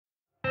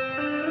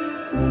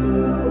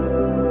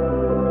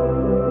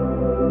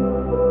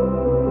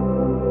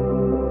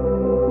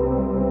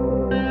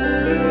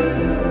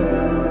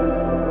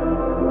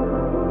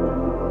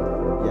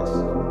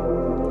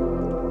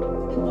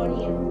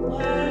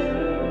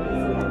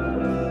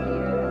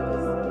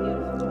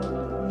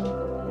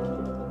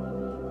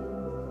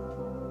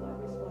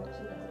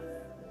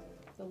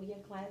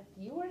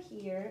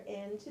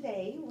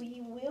Today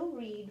we will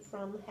read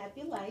from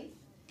Happy Life,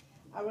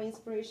 our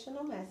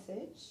inspirational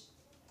message,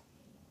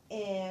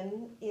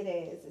 and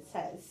it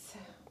says,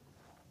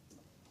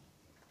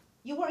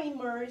 you are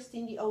immersed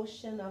in the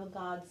ocean of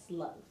God's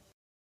love.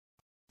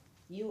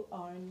 You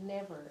are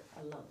never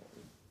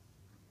alone.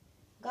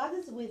 God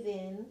is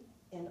within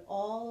and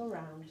all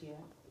around you.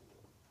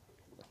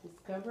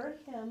 Discover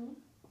Him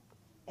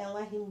and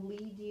let Him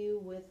lead you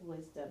with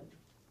wisdom.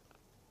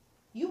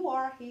 You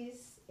are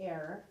His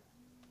heir,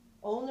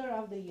 owner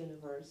of the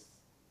universe.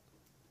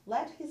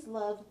 Let His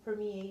love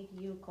permeate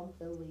you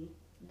completely,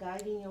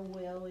 guiding your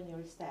will and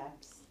your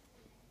steps,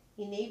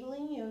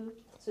 enabling you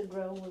to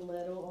grow with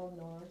little or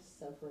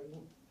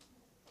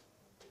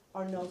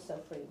no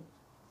suffering.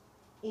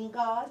 In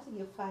God,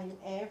 you find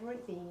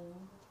everything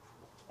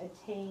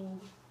attained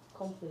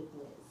completeness.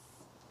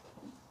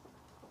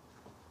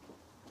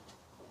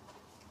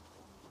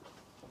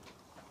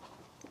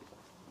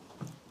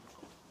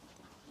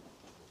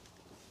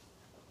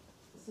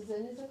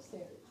 Suzanne is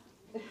upstairs.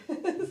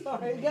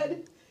 Sorry,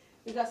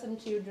 we got some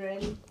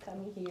children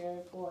coming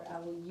here for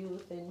our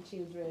youth and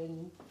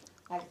children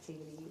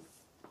activities.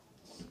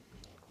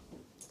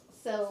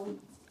 So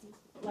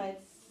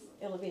let's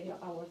elevate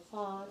our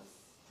thoughts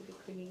to the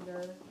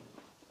Creator.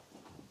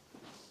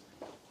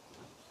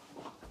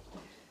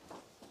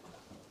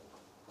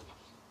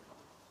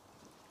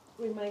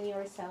 Reminding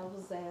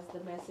ourselves, as the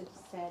message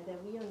said,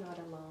 that we are not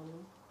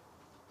alone.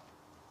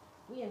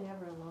 We are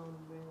never alone,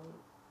 really.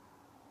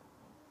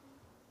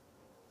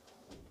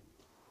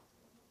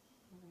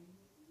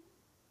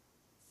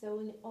 So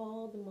in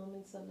all the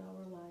moments of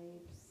our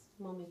lives,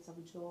 moments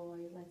of joy,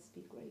 let's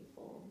be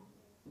grateful.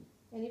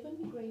 And even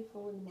be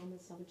grateful in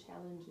moments of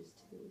challenges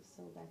too.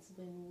 So that's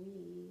when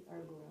we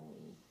are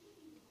growing.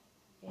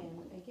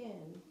 And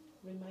again,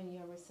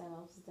 reminding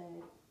ourselves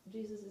that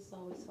Jesus is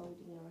always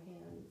holding our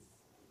hands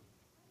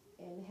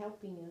and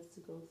helping us to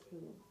go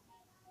through.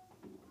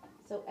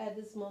 So at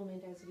this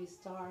moment, as we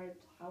start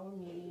our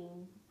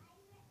meeting,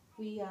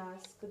 we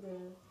ask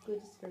the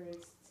good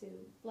spirits to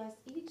bless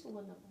each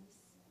one of us,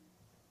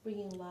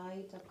 bringing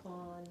light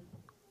upon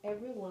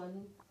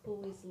everyone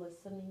who is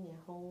listening at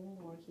home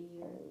or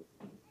here,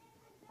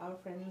 our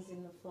friends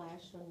in the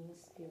flesh and in the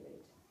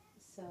spirit.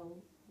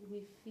 So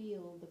we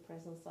feel the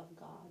presence of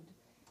God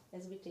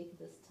as we take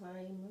this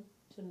time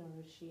to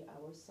nourish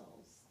our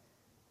souls.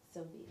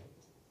 So be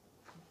it.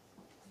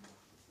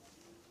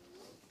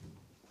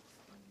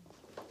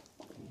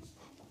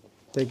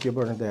 Thank you,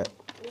 Bernadette.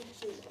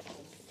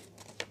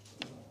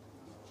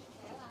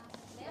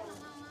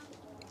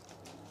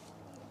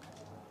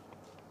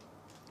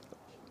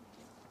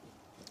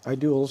 I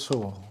do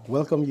also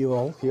welcome you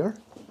all here.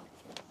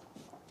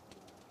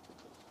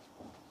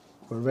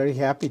 We're very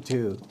happy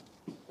to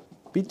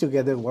be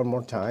together one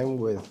more time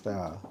with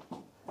a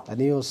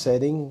new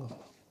setting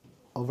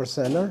over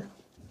center,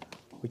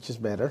 which is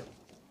better.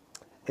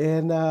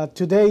 And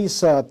today's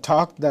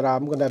talk that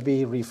I'm going to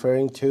be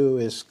referring to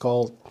is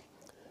called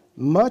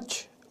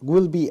Much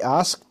Will Be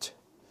Asked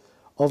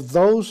of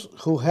Those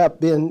Who Have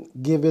Been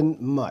Given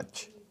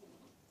Much.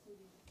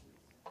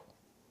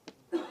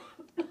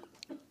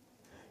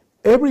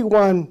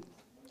 Everyone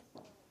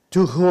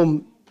to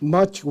whom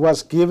much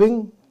was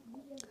given,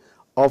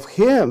 of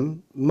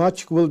him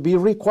much will be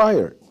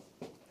required.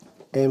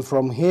 And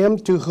from him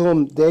to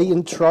whom they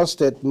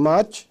entrusted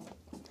much,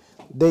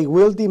 they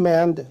will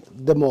demand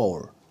the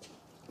more.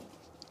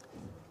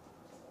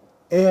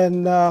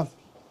 And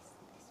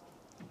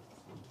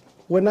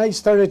when I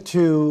started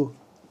to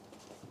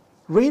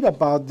read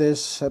about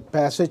this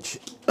passage,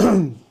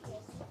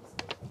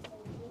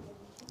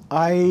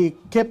 I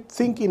kept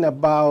thinking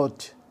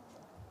about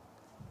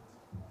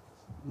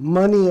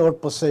money or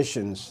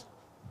possessions.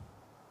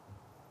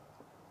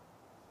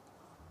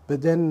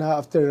 But then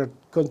after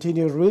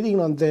continued reading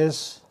on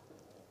this,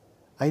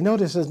 I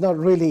noticed it's not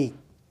really,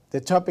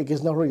 the topic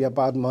is not really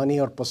about money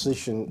or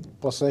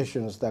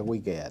possessions that we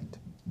get.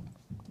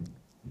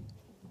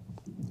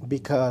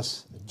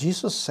 Because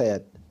Jesus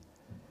said,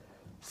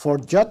 "For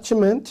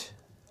judgment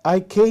I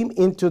came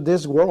into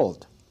this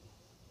world,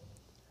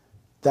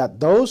 that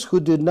those who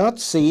do not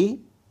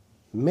see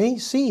may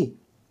see,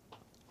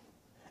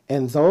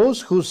 and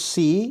those who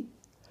see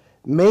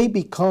may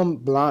become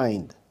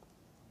blind."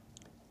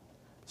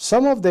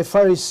 Some of the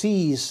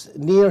Pharisees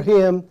near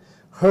him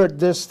heard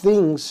these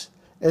things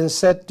and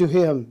said to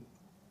him,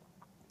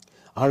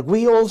 "Are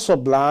we also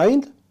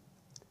blind?"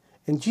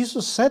 And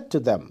Jesus said to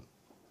them,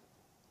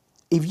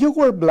 "If you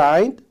were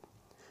blind,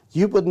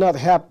 you would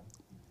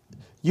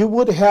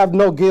have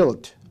no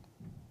guilt.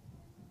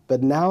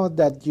 But now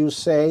that you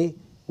say,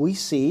 'We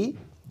see,'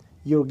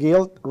 your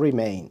guilt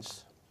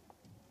remains."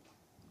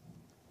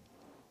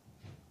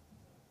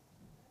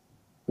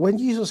 when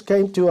Jesus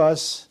came to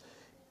us,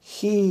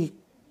 he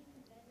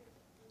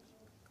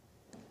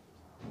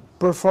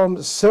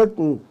performed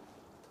certain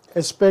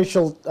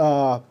special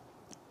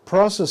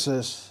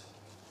processes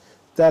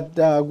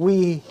that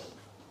we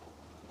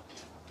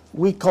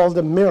call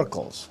them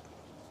miracles.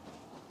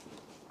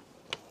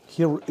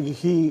 He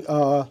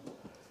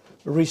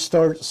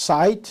restored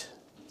sight.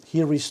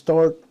 He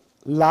restored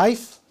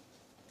life.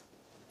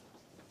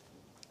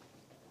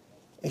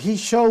 He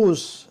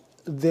shows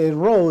the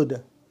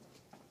road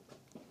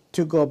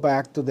to go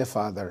back to the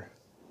Father,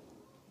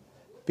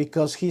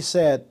 because he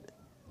said,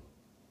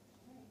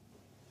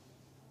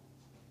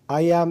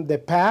 I am the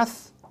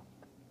path,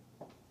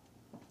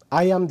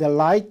 I am the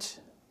light,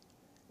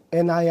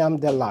 and I am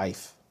the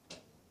life.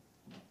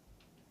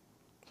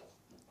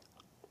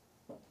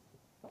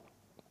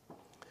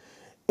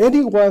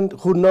 Anyone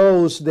who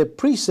knows the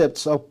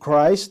precepts of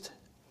Christ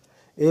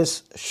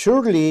is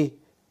surely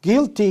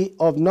guilty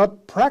of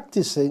not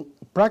practicing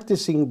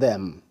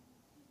them.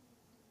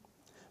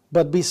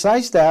 But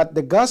besides that,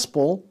 the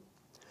gospel,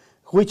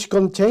 which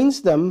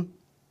contains them,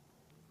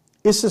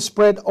 is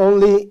spread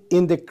only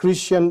in the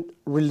Christian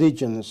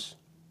religions.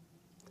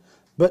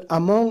 But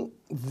among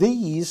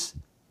these,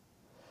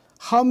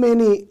 how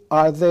many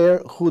are there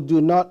who do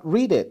not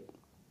read it?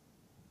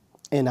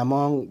 And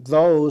among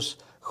those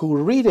who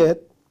read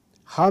it,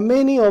 how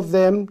many of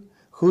them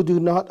who do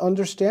not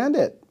understand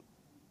it?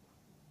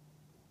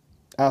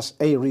 As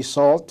a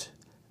result,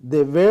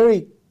 the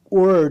very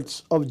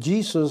words of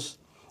Jesus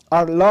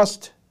are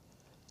lost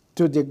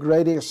to the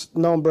greatest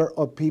number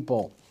of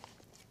people.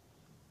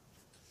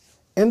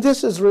 And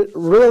this is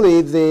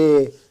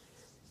really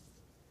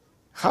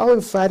how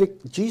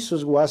emphatic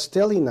Jesus was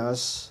telling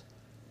us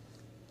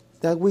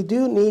that we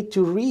do need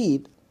to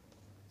read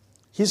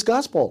his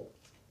gospel.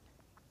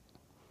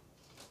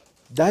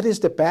 That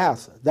is the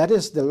path, that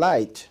is the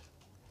light,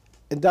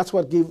 and that's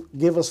what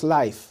give us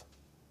life.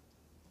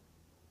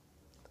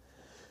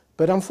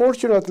 But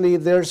unfortunately,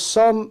 there's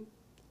some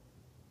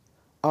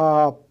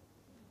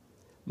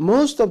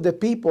most of the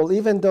people,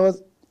 even though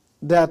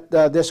that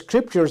the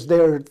scriptures,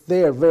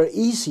 they're very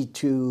easy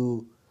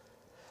to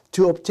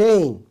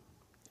obtain,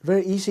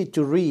 very easy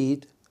to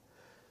read.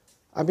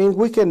 I mean,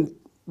 we can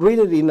read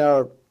it in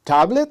our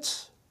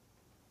tablets,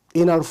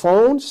 in our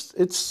phones,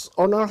 it's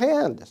on our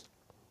hands.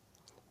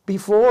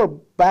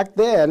 Back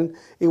then,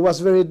 it was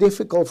very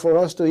difficult for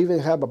us to even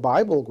have a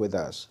Bible with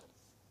us.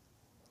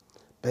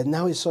 But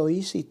now it's so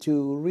easy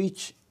to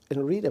reach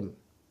and read them.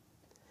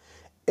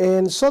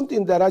 And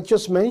something that I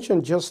just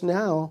mentioned just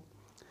now,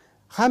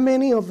 how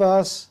many of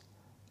us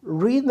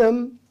read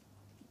them,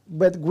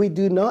 but we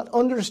do not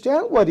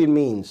understand what it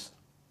means?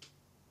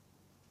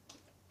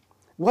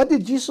 What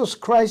did Jesus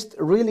Christ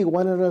really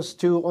wanted us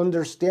to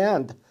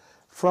understand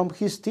from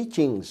his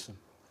teachings?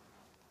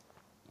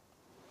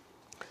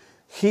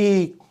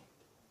 He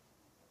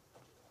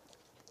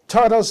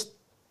taught us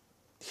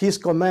his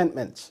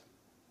commandments.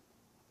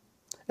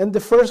 And the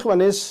first one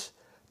is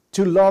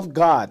to love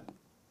God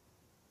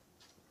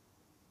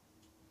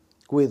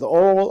with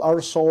all our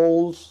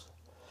souls,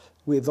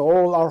 with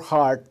all our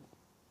heart.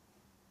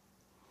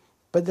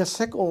 But the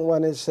second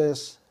one, it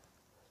says,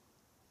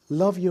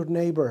 love your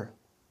neighbor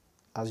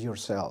as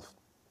yourself.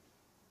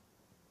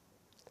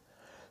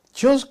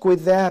 Just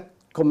with that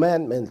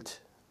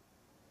commandment,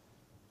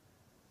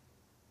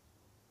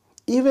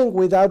 even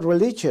without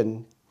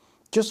religion,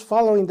 just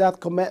following that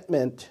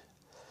commandment,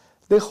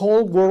 the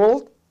whole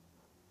world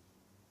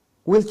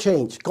will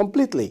change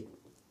completely.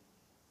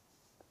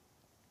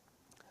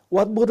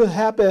 What would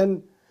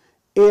happen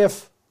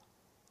if,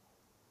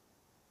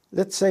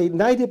 let's say,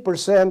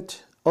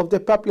 90% of the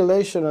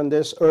population on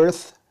this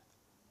earth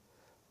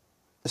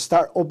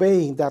start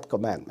obeying that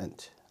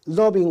commandment,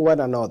 loving one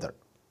another?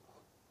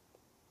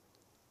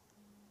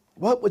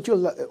 What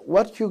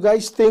you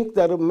guys think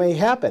that may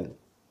happen?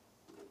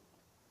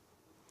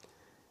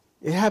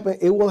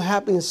 It will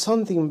happen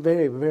something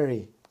very,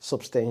 very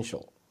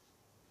substantial.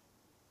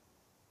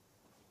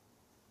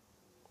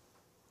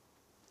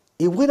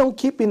 If we don't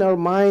keep in our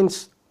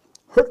minds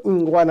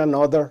hurting one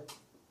another,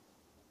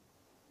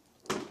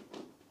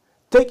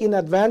 taking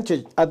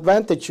advantage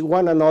of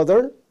one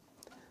another,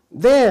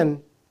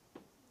 then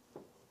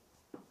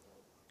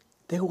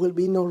there will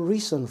be no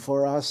reason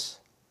for us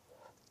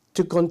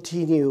to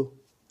continue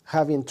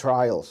having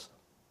trials.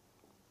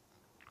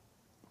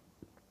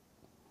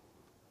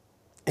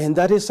 And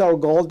that is our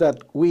goal,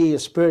 that we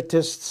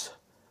Spiritists,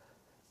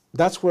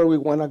 that's where we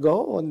want to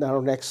go on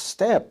our next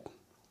step.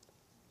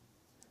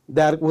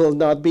 That will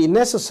not be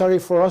necessary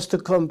for us to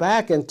come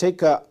back and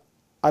take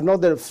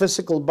another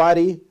physical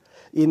body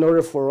in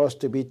order for us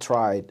to be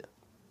tried.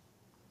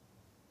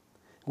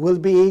 We'll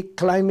be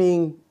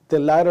climbing the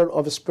ladder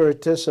of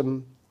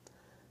Spiritism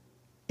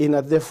in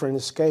a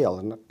different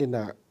scale,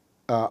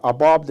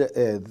 above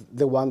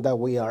the one that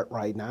we are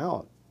right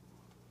now.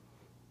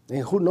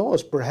 And who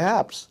knows,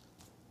 perhaps,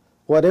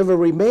 whatever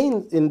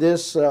remains in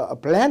this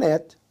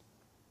planet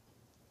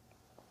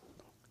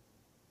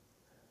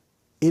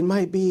it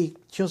might be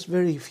just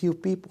very few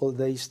people,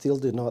 they still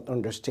do not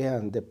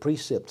understand the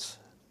precepts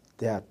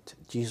that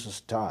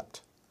Jesus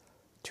taught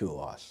to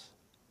us.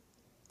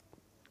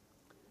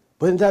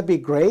 Wouldn't that be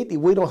great if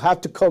we don't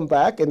have to come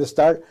back and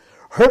start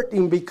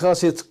hurting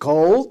because it's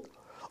cold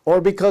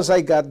or because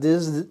I got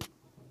this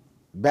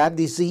bad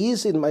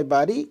disease in my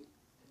body?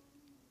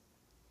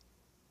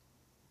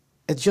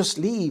 And just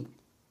leave.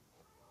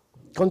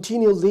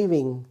 Continue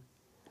living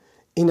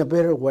in a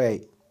better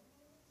way.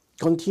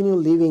 Continue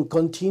living,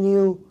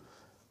 continue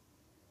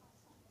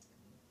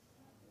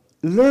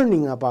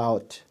learning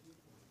about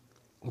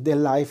the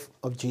life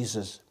of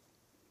Jesus.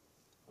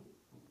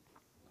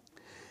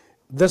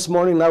 This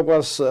morning I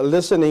was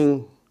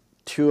listening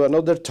to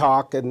another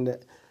talk, and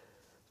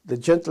the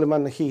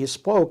gentleman he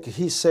spoke,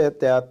 he said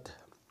that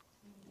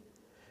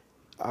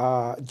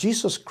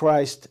Jesus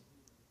Christ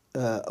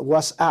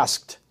was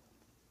asked,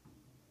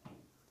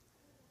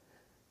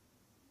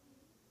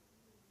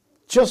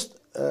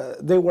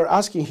 they were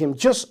asking him,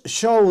 just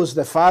show us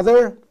the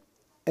Father,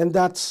 and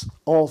that's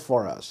all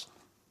for us.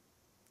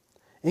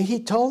 And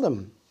he told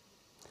them,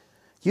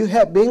 you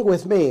have been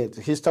with me.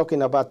 He's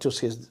talking about to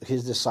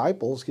his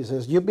disciples. He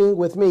says, you've been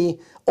with me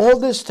all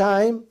this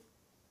time.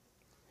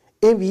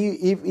 If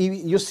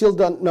you still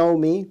don't know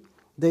me,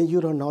 then you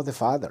don't know the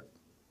Father.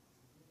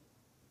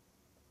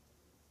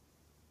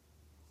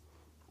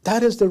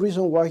 That is the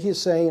reason why he's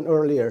saying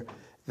earlier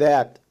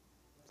that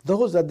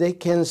those that they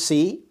can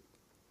see,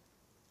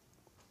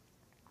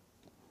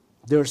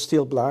 they're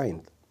still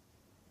blind.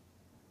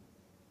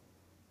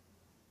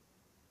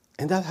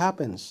 And that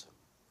happens.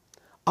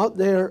 Out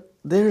there,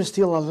 there is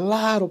still a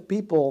lot of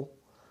people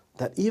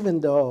that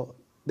even though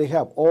they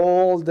have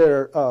all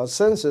their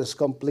senses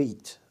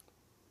complete,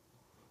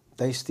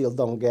 they still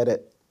don't get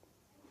it.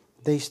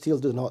 They still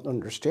do not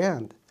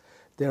understand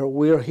that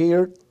we're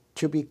here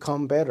to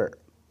become better.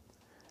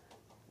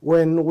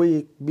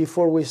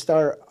 Before we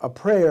start a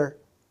prayer,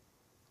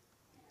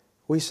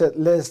 we said,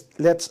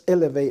 let's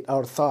elevate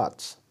our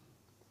thoughts.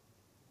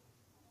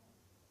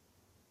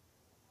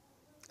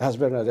 As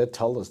Bernadette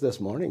told us this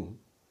morning.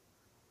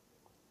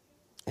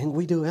 And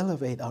we do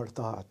elevate our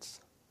thoughts.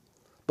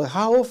 But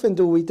how often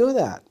do we do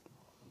that?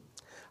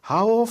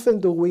 How often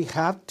do we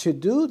have to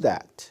do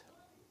that?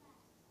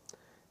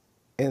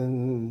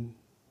 And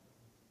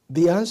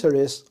the answer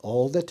is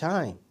all the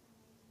time.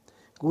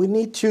 We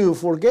need to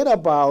forget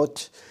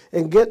about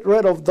and get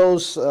rid of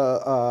those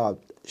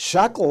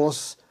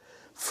shackles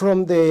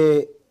from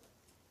the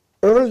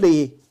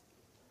early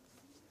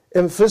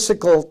and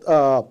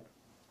physical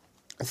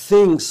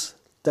things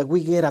that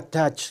we get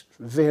attached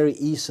very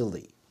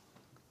easily.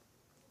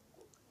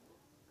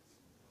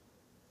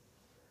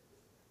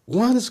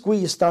 Once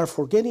we start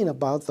forgetting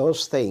about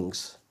those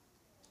things,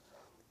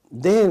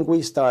 then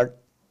we start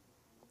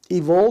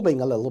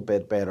evolving a little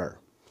bit better.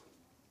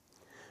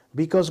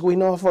 Because we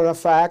know for a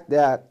fact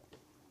that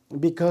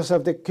because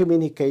of the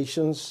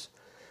communications,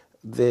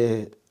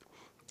 the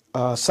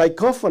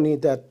psychophony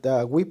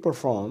that we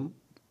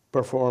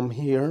perform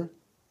here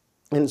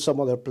and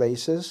some other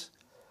places,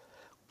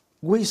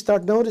 we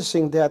start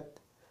noticing that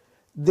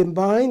the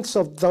minds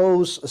of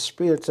those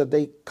spirits that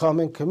they come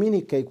and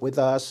communicate with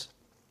us,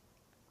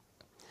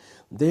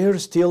 they're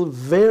still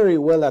very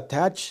well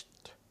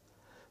attached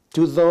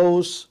to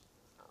those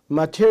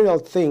material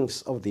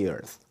things of the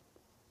earth.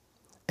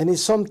 And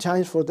it's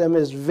sometimes for them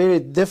is very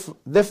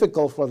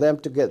difficult for them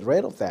to get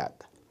rid of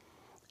that.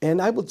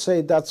 And I would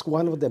say that's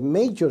one of the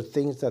major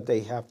things that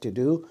they have to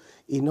do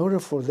in order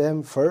for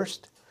them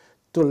first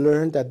to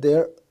learn that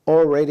they're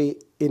already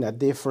in a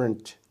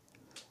different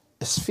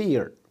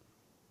sphere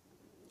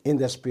in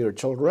the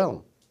spiritual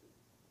realm,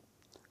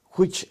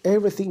 which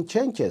everything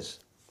changes.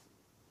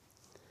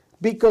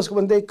 Because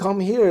when they come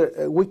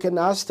here, we can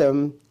ask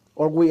them,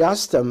 or we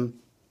ask them,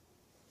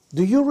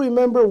 do you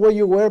remember where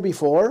you were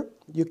before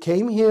you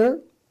came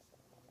here?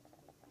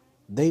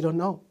 They don't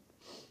know.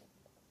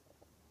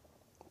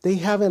 They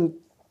haven't,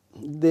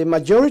 the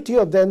majority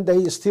of them,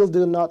 they still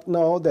do not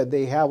know that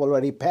they have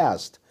already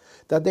passed,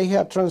 that they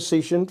have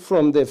transitioned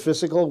from the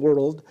physical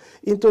world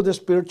into the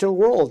spiritual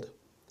world.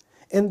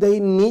 And they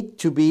need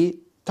to be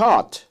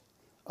taught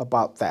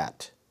about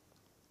that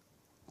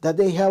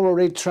they have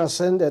already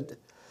transcended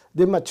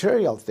the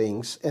material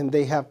things, and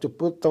they have to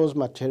put those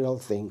material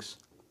things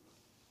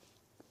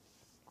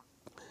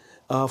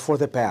for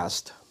the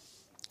past.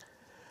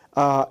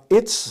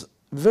 It's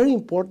very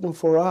important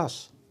for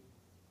us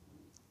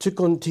to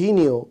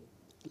continue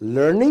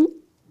learning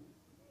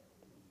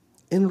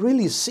and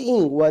really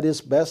seeing what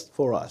is best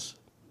for us.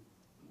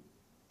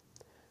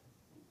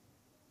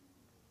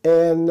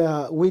 And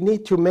we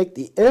need to make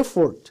the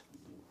effort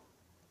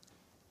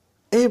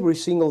every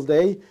single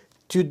day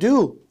to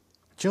do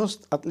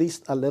just at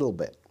least a little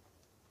bit.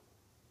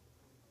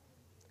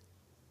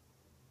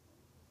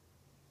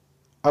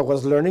 I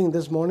was learning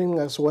this morning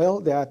as well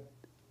that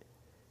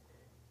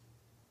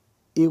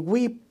if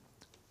we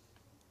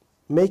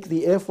make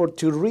the effort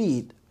to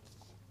read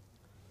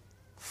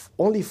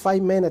only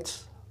 5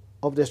 minutes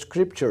of the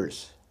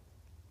scriptures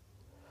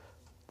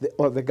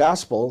or the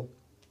gospel,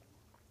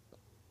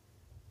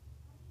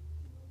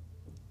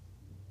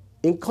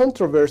 in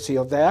controversy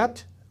of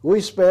that,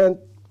 we spend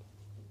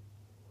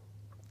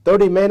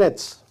 30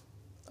 minutes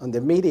on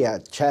the media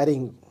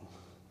chatting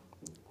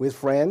with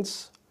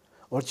friends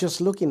or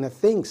just looking at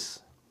things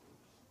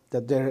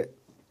that they're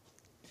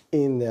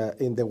in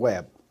the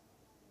web.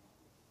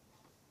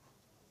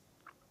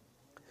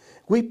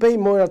 We pay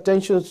more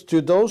attention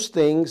to those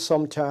things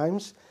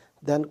sometimes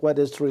than what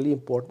is really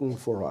important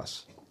for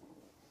us.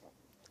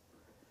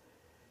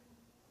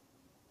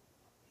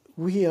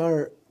 We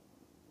are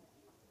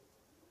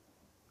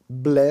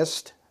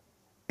blessed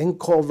and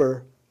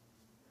covered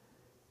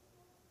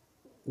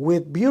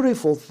with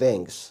beautiful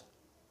things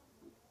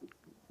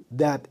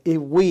that if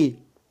we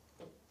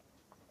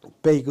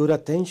pay good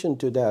attention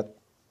to that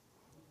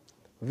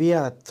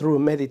through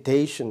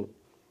meditation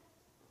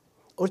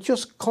or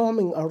just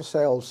calming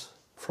ourselves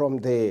from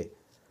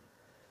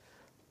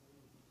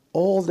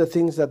all the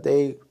things that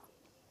they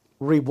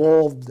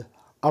revolved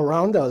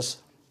around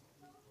us,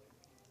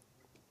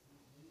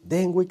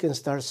 then we can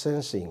start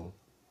sensing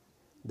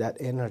that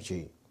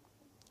energy,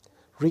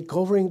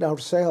 recovering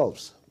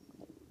ourselves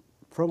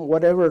from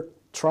whatever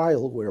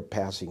trial we're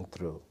passing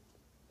through.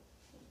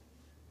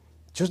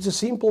 Just the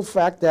simple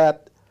fact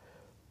that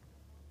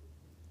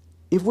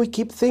if we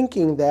keep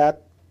thinking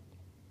that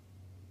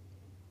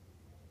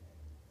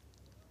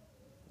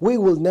we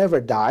will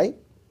never die,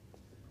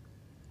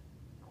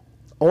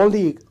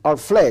 only our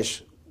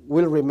flesh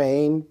will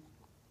remain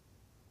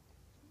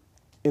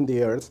in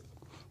the earth,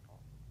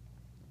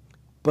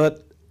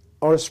 but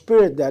our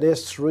spirit, that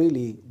is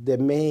really the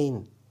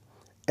main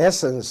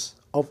essence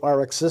of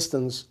our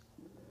existence,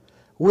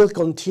 will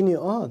continue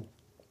on,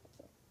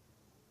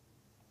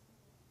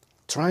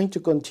 trying to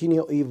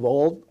continue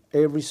evolve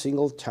every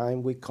single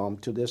time we come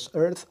to this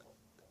earth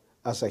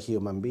as a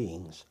human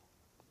beings.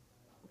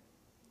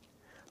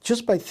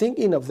 Just by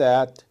thinking of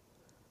that,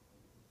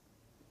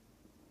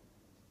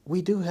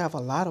 we do have a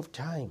lot of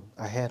time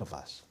ahead of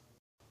us.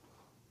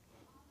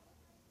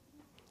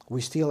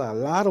 We still have a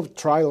lot of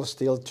trials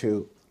still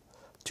to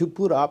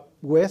put up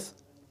with.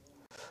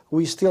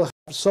 We still have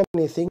so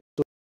many things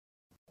to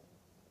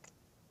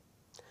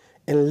do.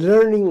 And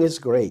learning is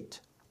great.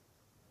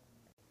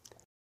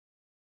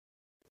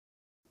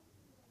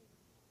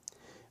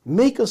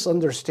 Make us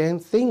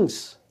understand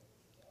things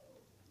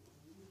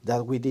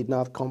that we did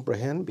not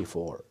comprehend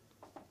before.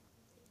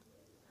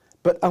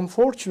 But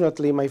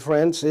unfortunately, my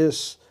friends,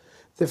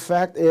 the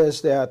fact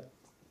is that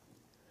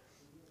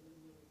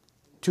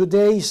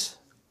today's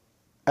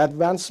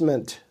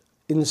advancement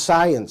in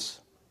science,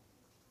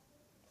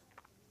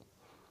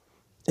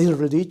 in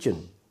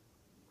religion,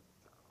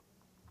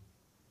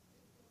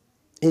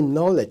 in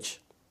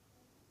knowledge,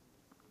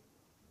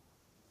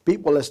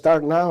 people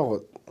start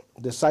now,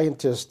 the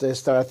scientists, they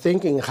start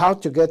thinking how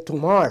to get to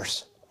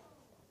Mars,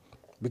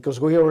 because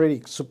we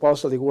already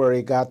supposedly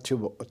already got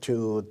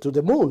to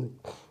the moon.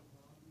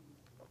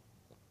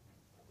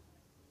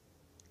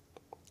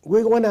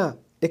 We want to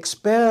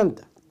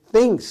expand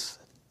things,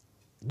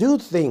 do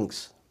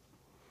things.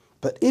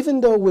 But even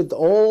though with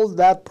all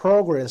that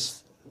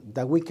progress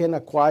that we can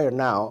acquire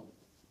now,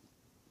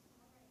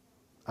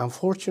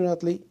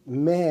 unfortunately,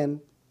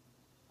 man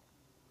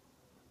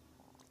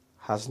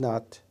has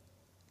not,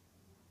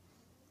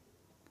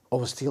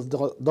 or still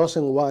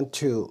doesn't want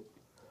to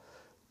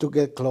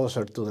get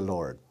closer to the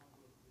Lord,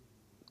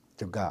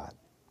 to God.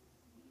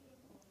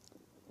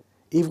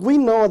 If we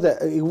know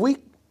that, if we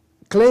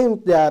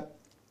claim that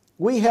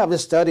we have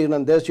studied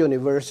on this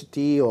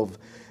university,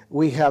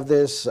 we have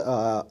this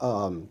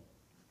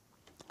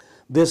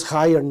this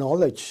higher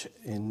knowledge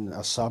in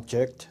a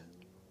subject,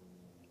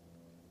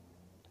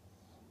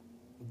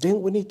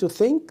 then we need to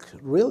think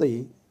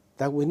really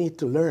that we need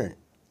to learn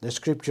the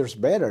scriptures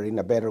better, in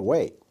a better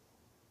way.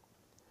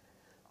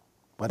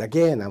 But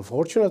again,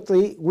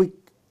 unfortunately, we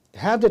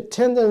have the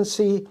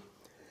tendency,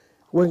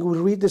 when we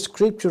read the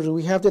scriptures,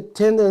 we have the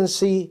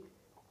tendency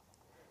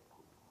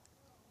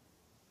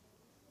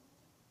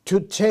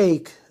to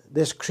take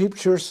the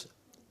scriptures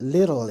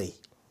literally.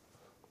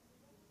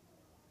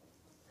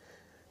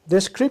 The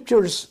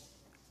scriptures,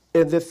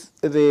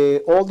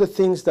 all the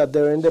things that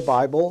are in the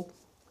Bible,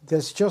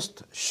 there's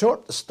just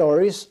short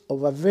stories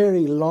of a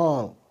very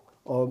long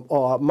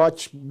or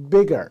much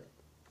bigger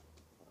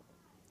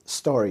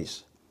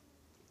stories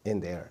in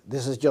there.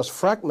 This is just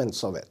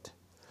fragments of it.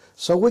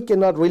 So we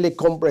cannot really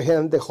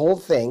comprehend the whole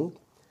thing,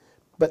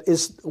 but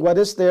what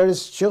is there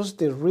is just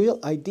the real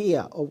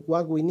idea of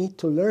what we need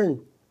to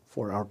learn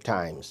for our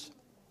times.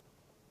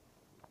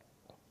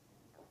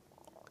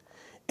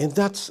 And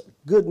that's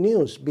good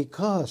news,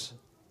 because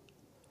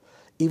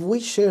if we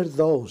share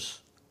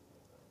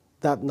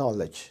that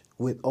knowledge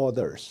with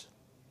others,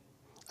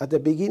 at the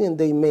beginning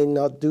they may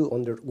not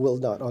will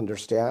not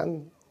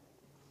understand.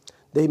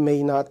 They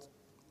may not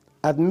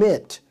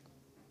admit,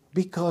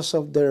 because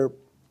of their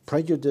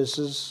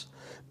prejudices,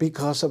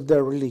 because of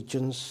their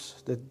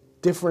religions, the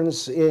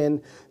difference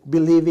in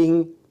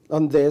believing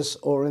on this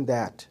or in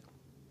that.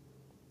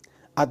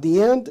 At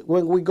the end,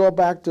 when we go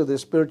back to the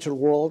spiritual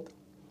world,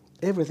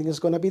 everything is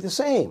going to be the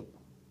same.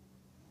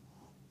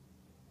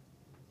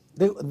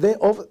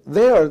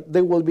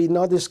 there will be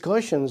no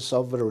discussions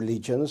of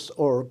religions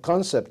or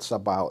concepts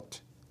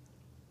about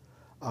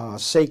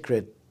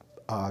sacred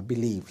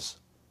beliefs.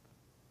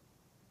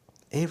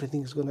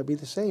 Everything is going to be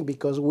the same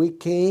because we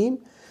came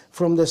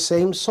from the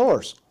same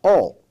source,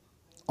 all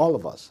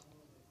of us.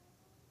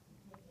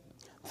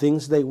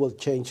 Things, they will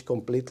change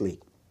completely.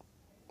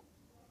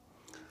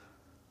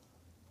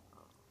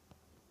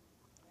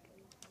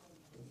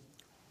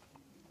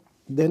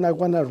 Then I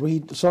want to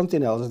read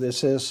something else that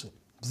says,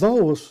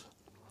 those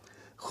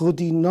who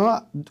do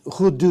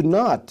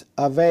not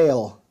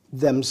avail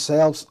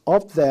themselves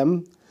of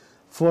them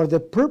for the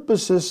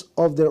purposes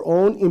of their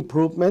own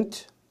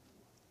improvement,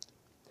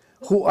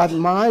 who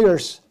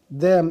admires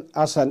them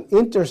as an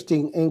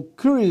interesting and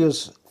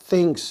curious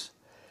things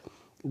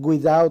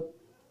without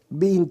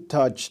being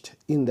touched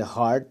in the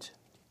heart,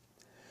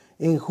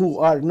 and who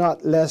are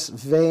not less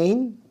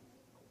vain,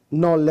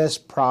 no less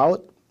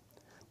proud,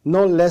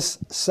 no less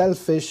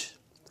selfish,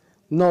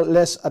 no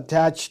less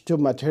attached to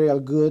material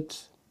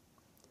goods,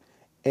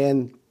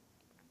 and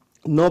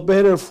no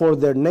better for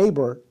their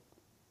neighbor,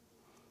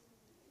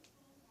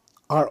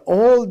 are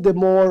all the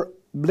more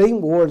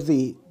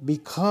blameworthy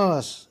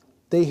because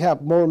they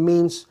have more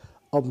means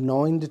of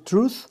knowing the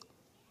truth.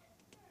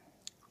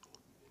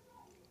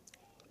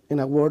 In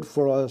a word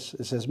for us,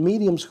 it says,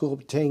 mediums who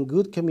obtain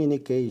good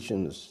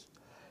communications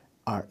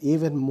are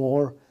even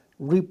more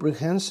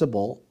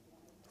reprehensible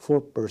for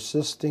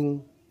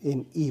persisting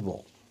in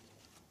evil.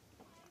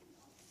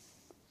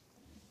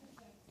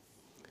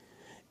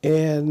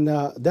 And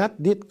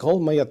that did call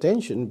my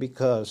attention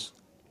because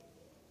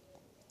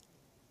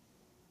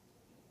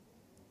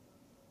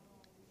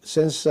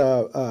since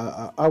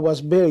I was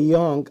very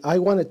young, I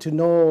wanted to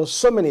know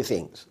so many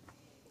things.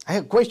 I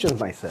had questioned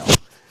myself.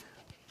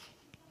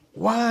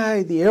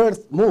 Why the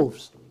earth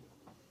moves?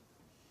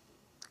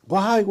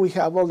 Why we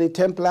have only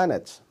 10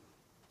 planets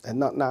and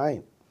not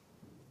 9?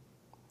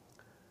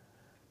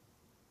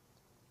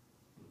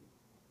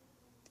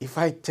 If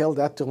I tell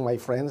that to my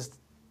friends,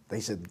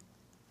 they said,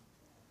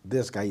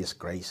 this guy is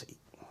crazy.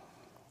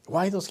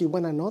 Why does he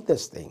want to know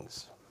these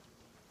things?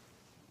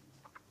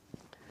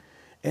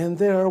 And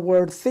there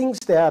were things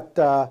that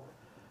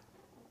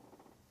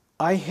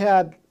I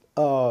had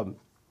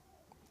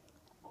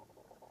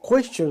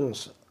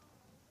questions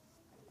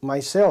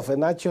myself,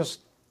 and I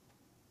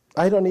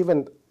don't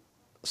even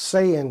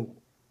say in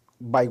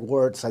by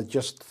words, I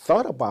just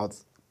thought about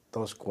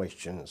those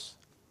questions.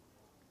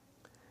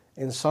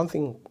 And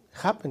something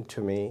happened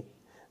to me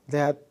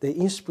that the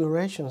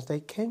inspirations, they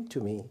came to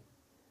me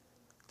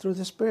through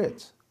the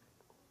spirits.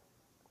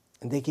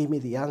 And they gave me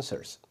the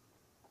answers.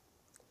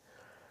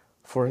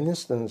 For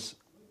instance,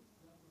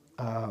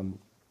 the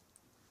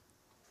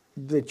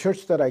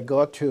church that I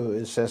go to,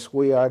 it says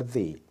we are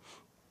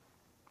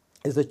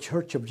is the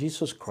Church of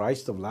Jesus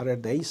Christ of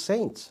Latter-day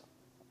Saints.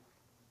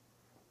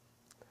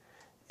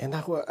 And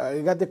I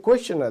got the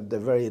question at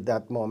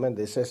that moment.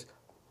 It says,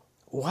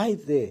 why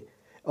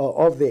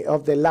of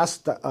the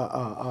last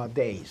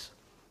days?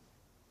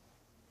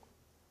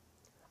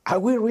 Are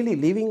we really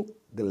living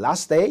the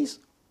last days,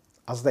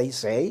 as they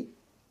say?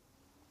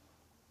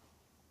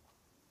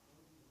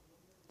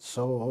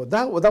 So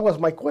that was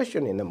my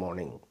question in the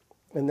morning.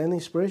 And then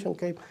inspiration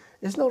came.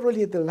 It's not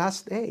really the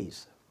last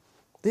days.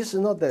 This is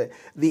not the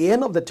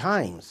end of the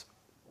times.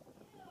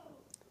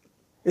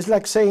 It's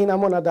like saying I'm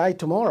going to die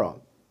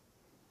tomorrow.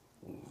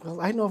 Well,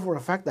 I know for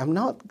a fact I'm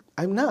not.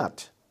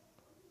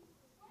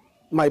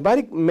 My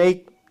body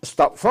may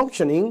stop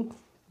functioning,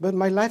 but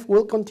my life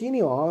will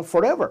continue on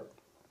forever.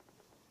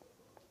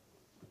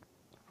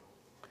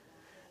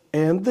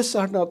 And these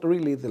are not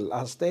really the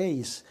last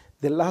days.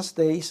 The last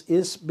days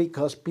is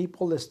because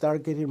people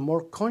start getting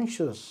more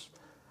conscious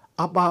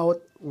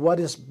about what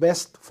is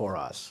best for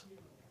us.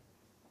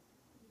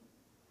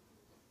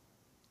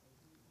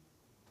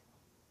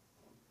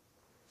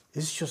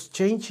 It's just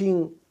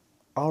changing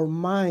our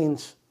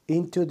minds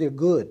into the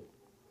good,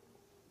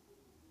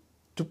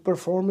 to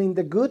performing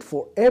the good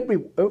for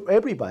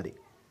everybody.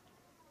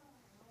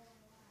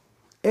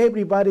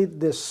 Everybody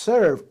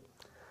deserves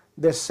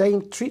the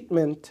same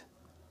treatment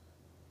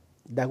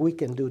that we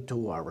can do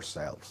to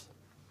ourselves.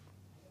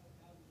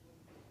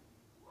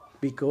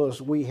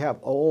 Because we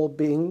all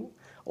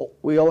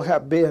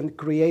have been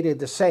created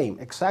the same,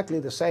 exactly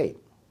the same.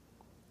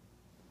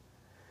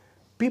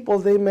 People,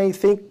 they may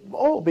think,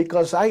 oh,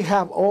 because I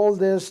have all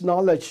this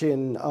knowledge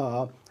in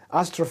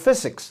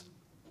astrophysics,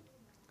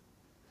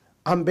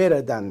 I'm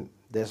better than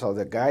this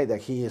other guy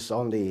that he is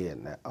only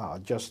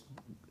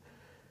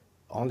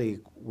only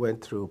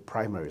went through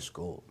primary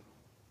school.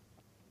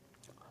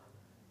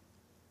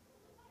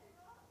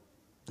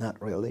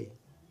 Not really.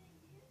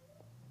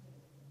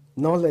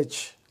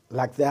 Knowledge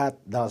like that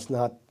does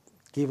not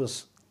give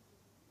us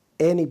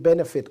any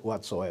benefit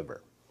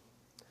whatsoever.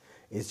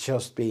 It's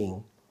just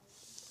being,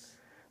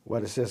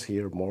 what it says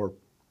here, more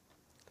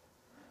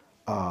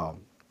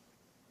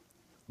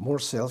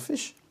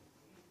selfish.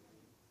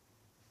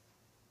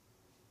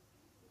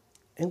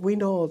 And we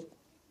know,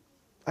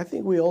 I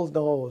think we all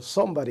know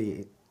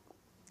somebody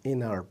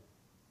in our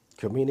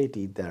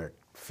community that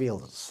feel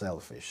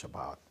selfish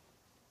about.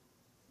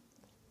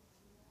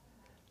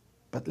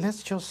 But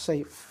let's just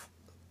say,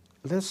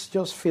 let's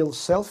just feel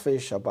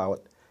selfish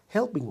about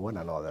helping one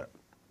another.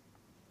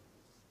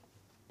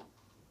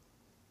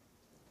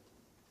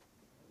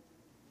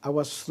 I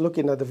was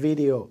looking at the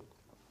video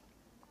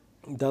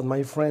that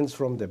my friends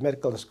from the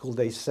medical school,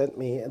 they sent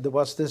me, and there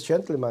was this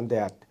gentleman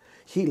that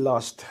he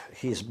lost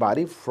his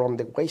body from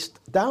the waist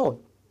down.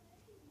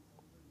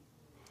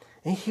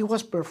 And he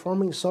was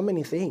performing so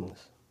many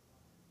things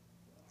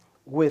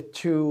with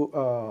two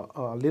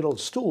little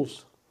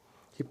stools.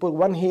 He put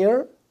one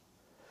here,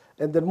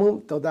 and then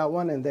moved to that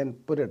one, and then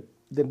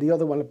then the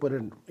other one put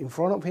it in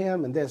front of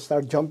him, and then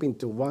start jumping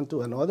to one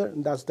to another,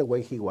 and that's the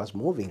way he was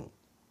moving.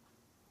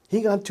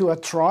 He got to a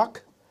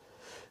truck,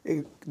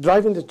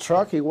 driving the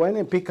truck, he went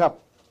and picked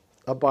up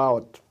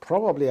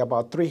probably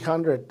about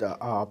 300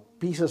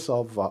 pieces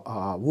of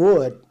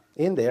wood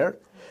in there,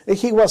 and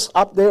he was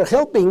up there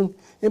helping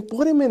and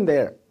put him in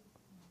there.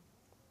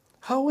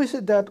 How is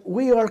it that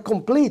we are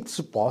complete,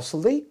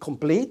 supposedly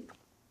complete,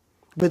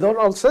 with all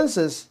our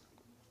senses,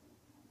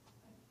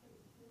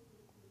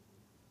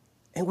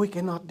 and we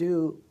cannot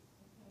do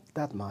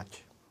that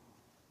much?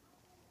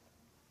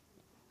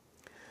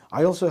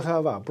 I also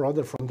have a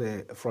brother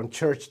from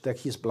church that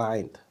he's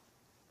blind.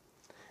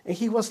 And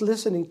he was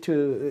listening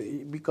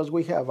to, because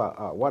we have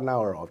a 1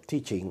 hour of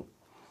teaching,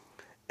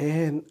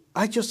 and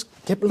I just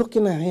kept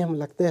looking at him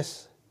like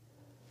this,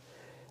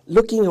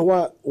 looking at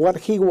what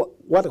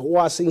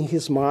was in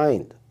his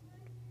mind.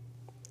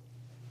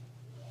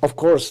 Of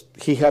course,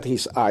 he had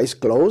his eyes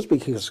closed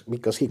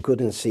because he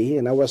couldn't see,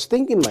 and I was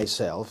thinking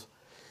myself,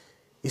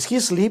 is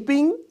he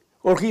sleeping,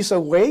 or he's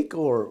awake,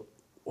 or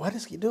what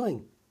is he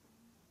doing?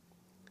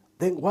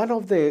 Then one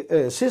of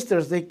the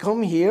sisters, they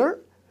come here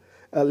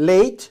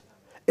late,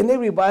 and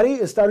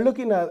everybody start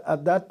looking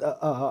at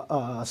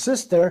that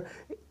sister.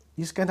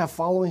 He's kind of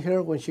following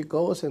her when she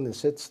goes and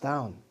sits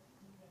down.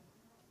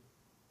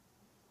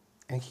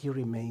 And he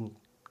remained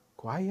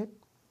quiet.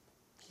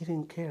 He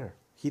didn't care.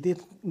 He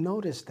didn't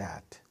notice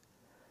that.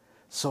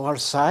 So our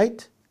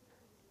sight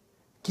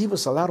gives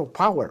us a lot of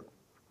power,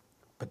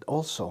 but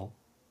also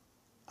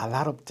a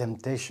lot of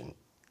temptation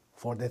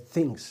for the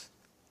things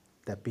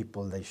that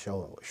people they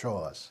show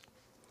us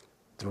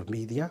through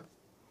media,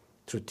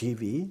 through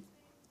TV,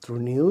 through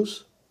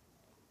news,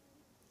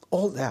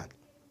 all that.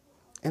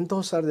 And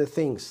those are the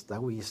things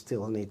that we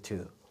still need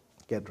to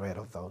get rid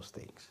of, those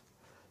things,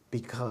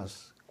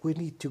 because we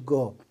need to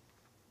go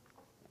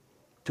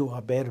to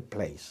a better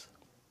place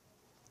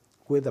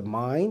with a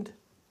mind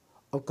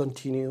of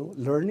continue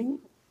learning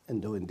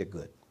and doing the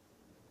good,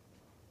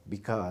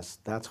 because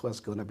that's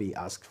what's going to be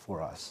asked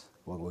for us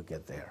when we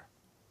get there.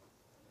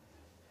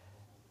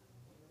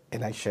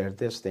 And I share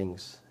these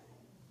things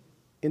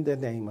in the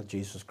name of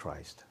Jesus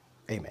Christ.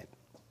 Amen.